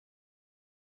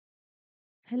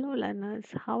Hello, learners.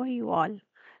 How are you all?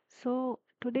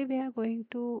 Today we are going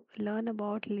to learn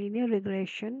about linear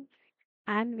regression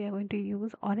and we are going to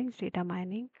use orange data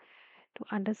mining to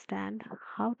understand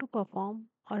how to perform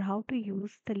or how to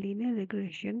use the linear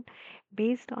regression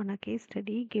based on a case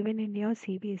study given in your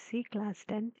CBSE Class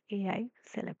 10 AI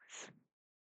syllabus.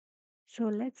 So,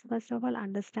 let's first of all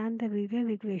understand the linear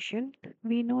regression.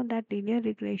 We know that linear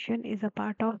regression is a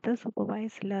part of the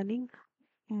supervised learning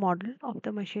model of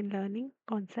the machine learning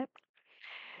concept.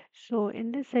 So,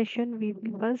 in this session, we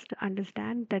will first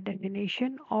understand the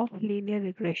definition of linear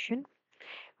regression.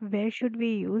 Where should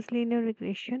we use linear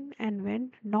regression and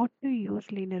when not to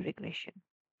use linear regression?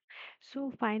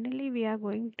 So, finally, we are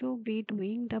going to be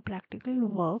doing the practical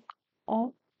work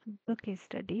of the case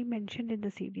study mentioned in the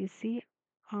CBSE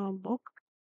book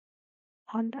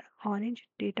on the Orange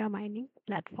data mining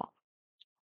platform.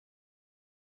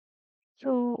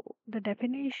 So, the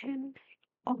definition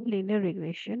of linear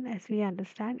regression, as we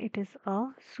understand, it is a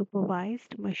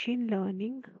supervised machine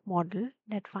learning model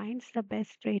that finds the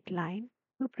best straight line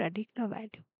to predict a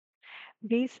value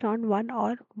based on one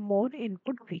or more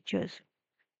input features.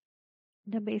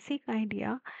 The basic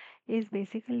idea is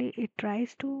basically it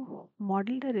tries to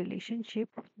model the relationship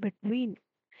between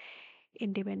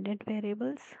independent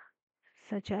variables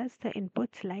such as the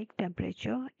inputs like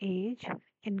temperature, age,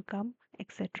 income,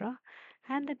 etc.,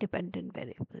 and the dependent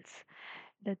variables,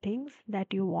 the things that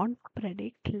you want to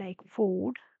predict like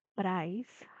food, price,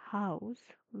 house,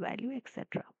 value,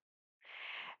 etc.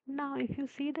 Now, if you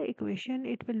see the equation,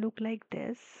 it will look like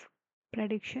this.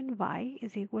 Prediction y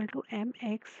is equal to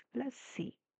mx plus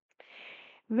c,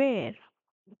 where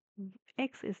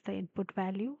x is the input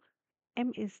value,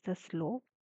 m is the slope,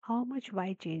 how much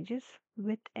y changes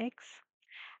with x,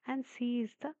 and c is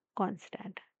the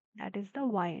constant, that is the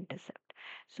y-intercept.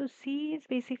 So c is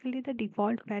basically the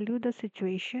default value. The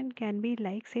situation can be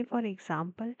like, say for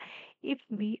example, if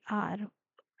we are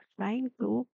trying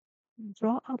to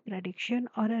draw a prediction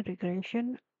or a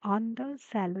regression on the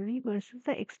salary versus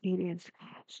the experience.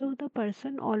 So the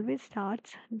person always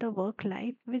starts the work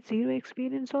life with zero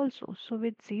experience also. So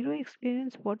with zero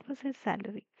experience, what was his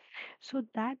salary? So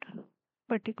that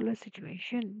particular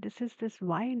situation, this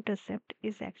y-intercept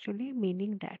is actually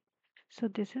meaning that. So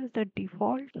this is the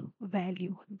default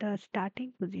value, the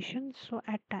starting position. So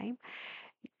at time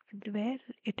where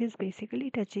it is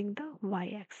basically touching the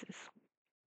y-axis.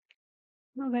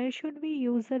 Now, where should we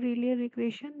use the linear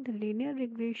regression? The linear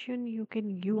regression you can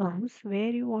use where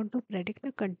you want to predict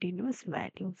a continuous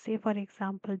value. Say, for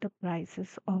example, the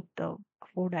prices of the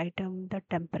food item, the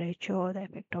temperature, the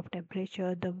effect of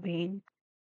temperature, the weight,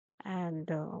 and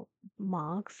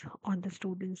marks on the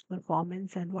student's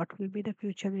performance, and what will be the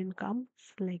future incomes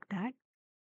like that.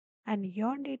 And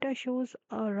your data shows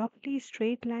a roughly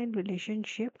straight line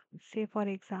relationship. Say, for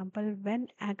example, when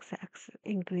x-axis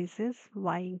increases,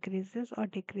 y increases or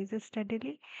decreases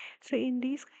steadily. So, in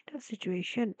these kind of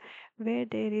situation where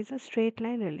there is a straight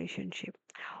line relationship,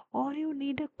 or you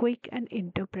need a quick and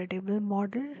interpretable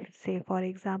model, say, for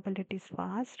example, it is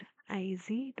fast,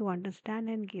 easy to understand,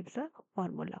 and gives a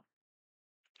formula.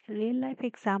 Real life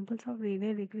examples of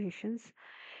linear regressions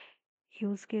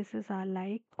use cases are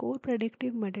like core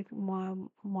predictive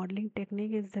modeling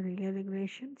technique is the linear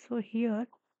regression. So here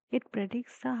it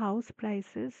predicts the house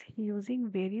prices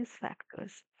using various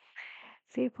factors.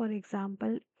 Say for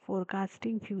example,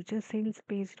 forecasting future sales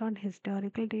based on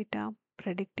historical data,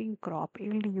 predicting crop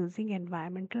yield using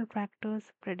environmental factors,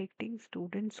 predicting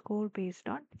student score based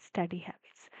on study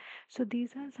habits. So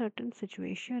these are certain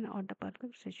situations or the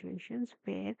particular situations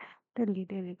where the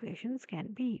linear regressions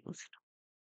can be used.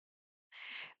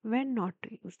 When not to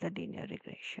use the linear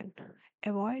regression.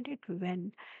 Avoid it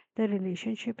when the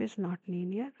relationship is not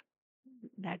linear,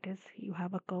 that is, you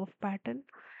have a curve pattern,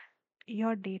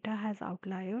 your data has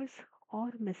outliers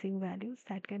or missing values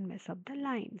that can mess up the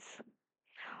lines,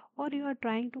 or you are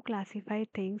trying to classify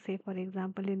things, say, for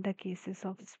example, in the cases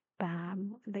of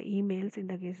spam, the emails, in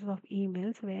the cases of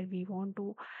emails where we want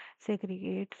to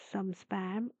segregate some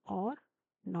spam or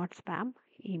not spam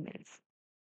emails.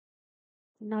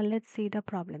 Now let's see the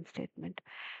problem statement.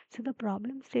 So the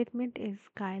problem statement is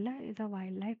Kyla is a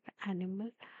wildlife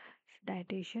animal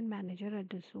dietitian manager at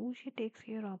the zoo. She takes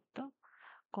care of the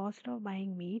cost of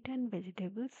buying meat and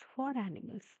vegetables for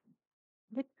animals.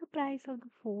 With the price of the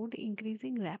food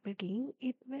increasing rapidly,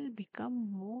 it will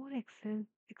become more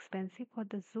expensive for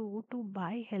the zoo to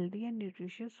buy healthy and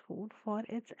nutritious food for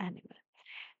its animal.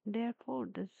 Therefore,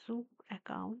 the zoo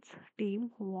accounts team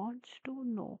wants to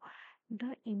know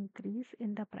the increase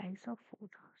in the price of food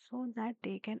so that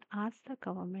they can ask the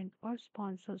government or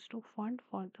sponsors to fund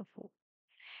for the food.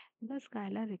 The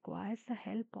scalar requires the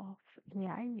help of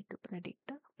AI to predict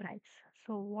the price.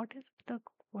 So what is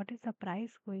the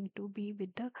price going to be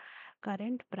with the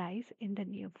current price in the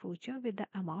near future with the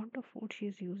amount of food she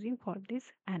is using for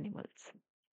these animals.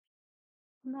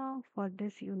 Now for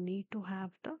this you need to have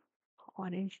the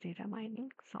Orange data mining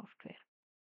software.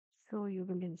 So you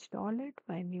will install it.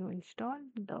 When you install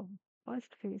the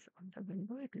first phase of the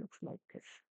window, it looks like this.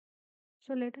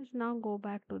 So let us now go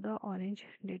back to the Orange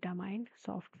Data Mine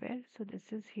software. So this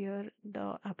is here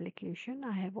the application.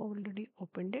 I have already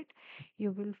opened it.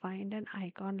 You will find an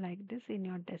icon like this in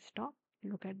your desktop.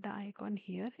 Look at the icon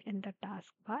here in the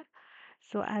taskbar.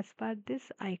 So as per this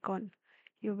icon,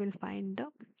 you will find the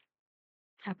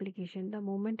application the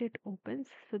moment it opens.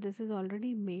 So this is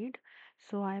already made.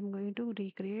 So I am going to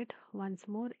recreate once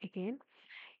more again.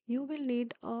 You will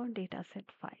need a dataset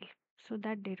file. So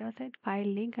that dataset file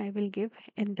link I will give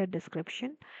in the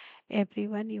description.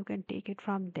 Everyone, you can take it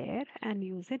from there and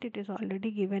use it. It is already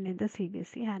given in the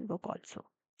CBSE handbook also.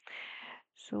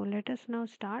 So let us now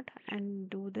start and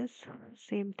do this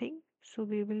same thing. So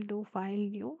we will do file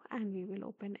new and we will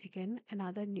open again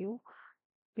another new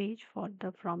page for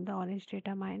the from the Orange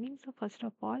data mining. So first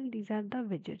of all, these are the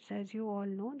widgets. As you all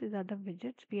know, these are the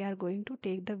widgets. We are going to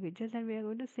take the widgets and we are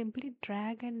going to simply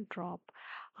drag and drop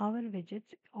our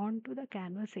widgets onto the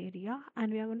canvas area,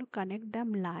 and we are going to connect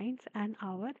them lines and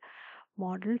our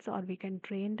models, or we can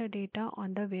train the data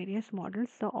on the various models.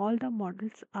 So all the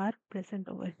models are present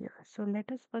over here. So let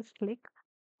us first click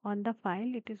on the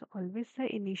file. It is always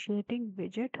the initiating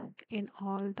widget in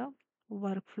all the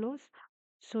workflows.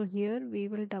 So here we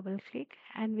will double click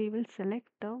and we will select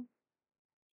the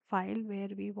file where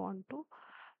we want to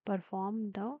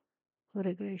perform the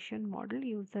regression model,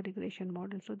 use the regression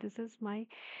model. So this is my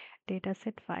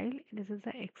dataset file. This is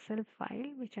the Excel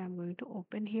file which I'm going to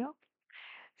open here.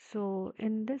 So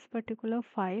in this particular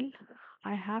file,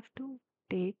 I have to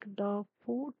take the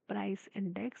food price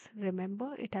index.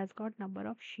 Remember, it has got number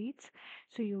of sheets.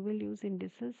 So you will use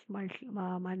indices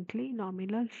monthly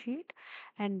nominal sheet,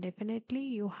 and definitely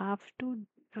you have to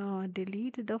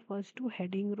delete the first two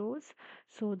heading rows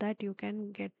so that you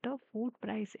can get the food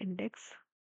price index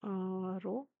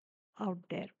row out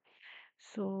there.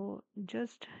 So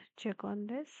just check on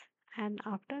this, and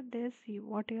after this,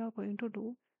 what you are going to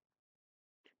do,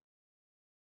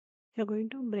 you're going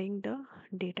to bring the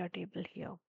data table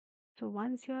here. So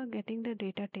once you are getting the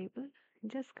data table,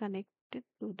 just connect it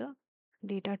to the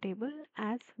data table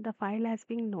as the file has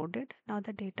been loaded. Now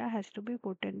the data has to be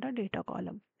put in the data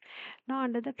column. Now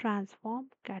under the transform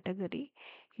category,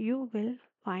 you will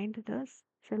find the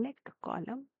select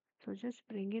column. So just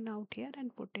bring it out here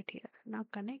and put it here. Now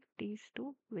connect these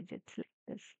two widgets like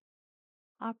this.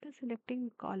 After selecting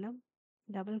column,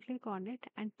 double click on it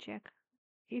and check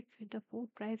if the food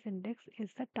price index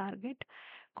is the target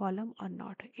column or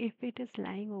not. If it is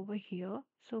lying over here,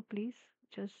 so please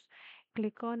just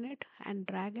click on it and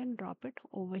drag and drop it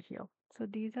over here. So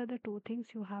these are the two things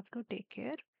you have to take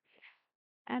care.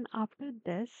 And after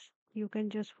this, you can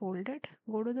just fold it,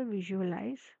 go to the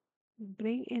visualize,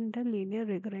 bring in the linear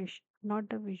regression, not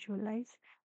the visualize.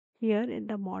 Here in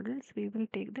the models, we will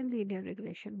take the linear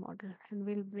regression model and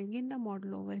we'll bring in the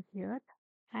model over here,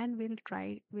 and we'll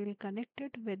connect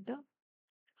it with the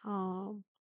um,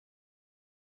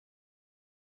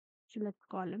 select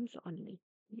columns only.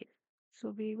 Yes.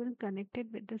 So we will connect it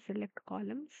with the select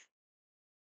columns,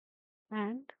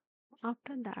 and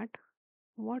after that,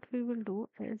 what we will do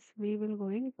is we will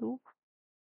going to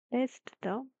test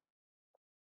the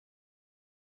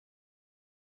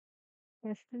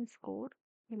test and score.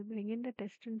 We'll bring in the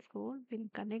test and score. We'll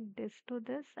connect this to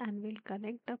this, and we'll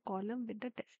connect the column with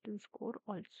the test and score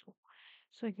also.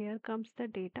 So here comes the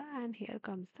data and here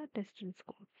comes the test and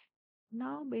score.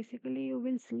 Now, basically, you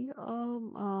will see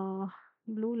a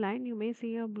blue line. You may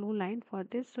see a blue line for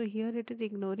this. So here it is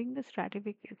ignoring the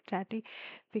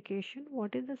stratification.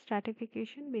 What is the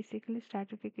stratification? Basically,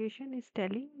 stratification is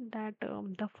telling that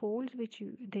the folds which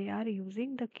they are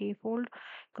using, the k-fold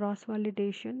cross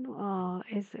validation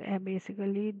is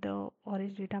basically the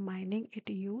orange data mining it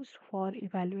used for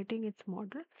evaluating its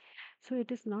model. So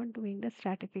it is not doing the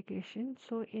stratification.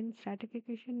 So in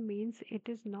stratification means it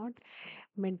is not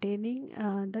maintaining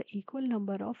the equal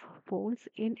number of folds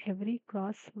in every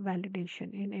cross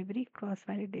validation.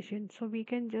 So we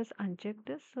can just uncheck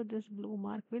this, so this blue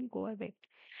mark will go away.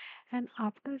 And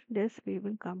after this we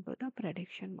will come to the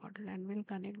prediction model and we'll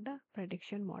connect the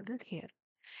prediction model here.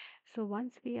 So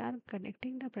once we are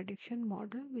connecting the prediction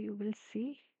model, we will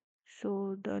see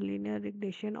So the linear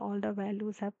regression, all the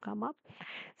values have come up.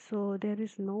 So there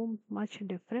is no much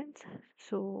difference.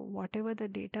 So whatever the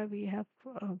data we have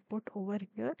put over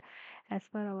here, as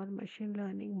per our machine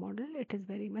learning model, it is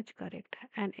very much correct.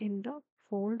 And in the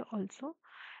fold also,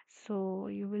 so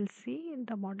you will see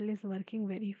the model is working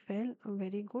very well,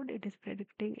 very good. It is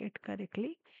predicting it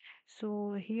correctly.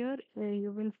 So here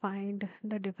you will find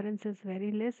the difference is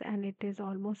very less and it is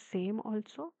almost same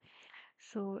also.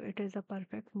 So it is a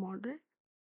perfect model.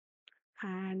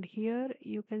 And here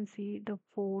you can see the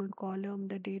fold column,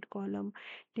 the date column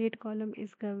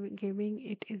is giving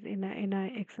it is in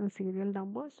a excel serial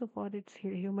number, so for its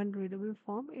human readable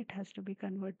form it has to be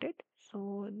converted,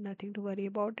 so nothing to worry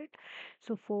about it.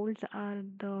 So folds are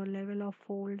the level of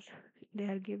folds they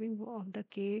are giving of the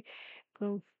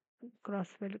co-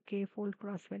 k fold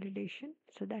cross validation.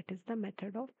 So that is the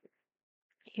method of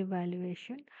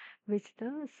evaluation which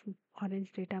the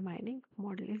orange data mining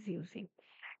model is using.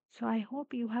 So I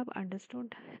hope you have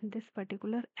understood this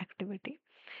particular activity.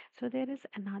 So there is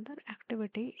another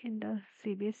activity in the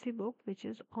CBSE book which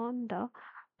is on the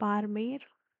Parmere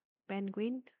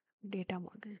penguin data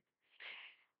model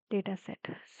data set.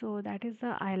 So that is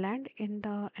the island in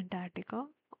the Antarctica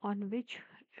on which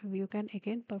you can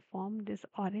again perform this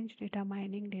orange data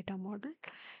mining data model.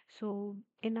 So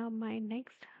in my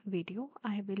next video,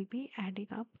 I will be adding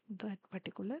up that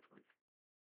particular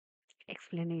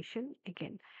explanation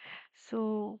again.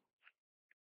 So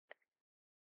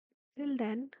till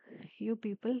then, you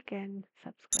people can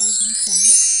subscribe my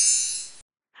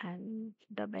channel and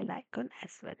the bell icon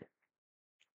as well.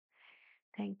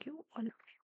 Thank you all.